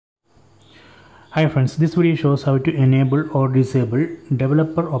Hi friends, this video shows how to enable or disable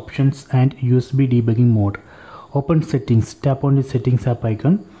developer options and USB debugging mode. Open settings, tap on the settings app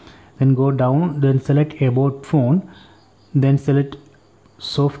icon, then go down, then select about phone, then select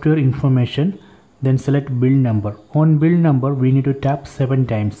software information, then select build number. On build number we need to tap 7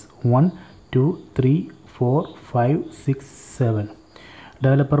 times. 1, 2, 3, 4, 5, 6, 7.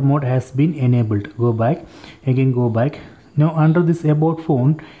 Developer mode has been enabled. Go back, again go back. Now under this about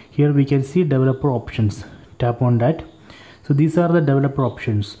phone, here we can see developer options. Tap on that. So these are the developer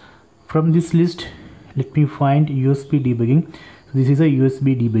options. From this list, let me find USB debugging. So this is a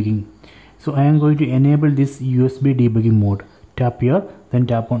USB debugging. So I am going to enable this USB debugging mode. Tap here, then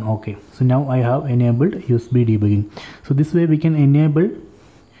tap on OK. So now I have enabled USB debugging. So this way we can enable.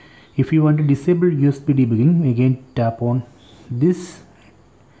 If you want to disable USB debugging, again tap on this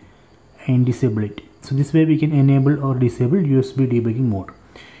and disable it. So this way we can enable or disable USB debugging mode.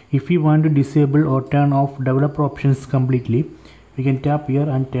 If we want to disable or turn off developer options completely, we can tap here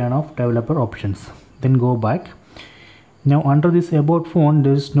and turn off developer options. Then go back. Now under this about phone,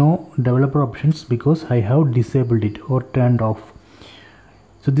 there is no developer options because I have disabled it or turned off.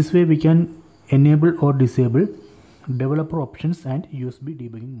 So this way we can enable or disable developer options and USB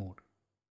debugging mode.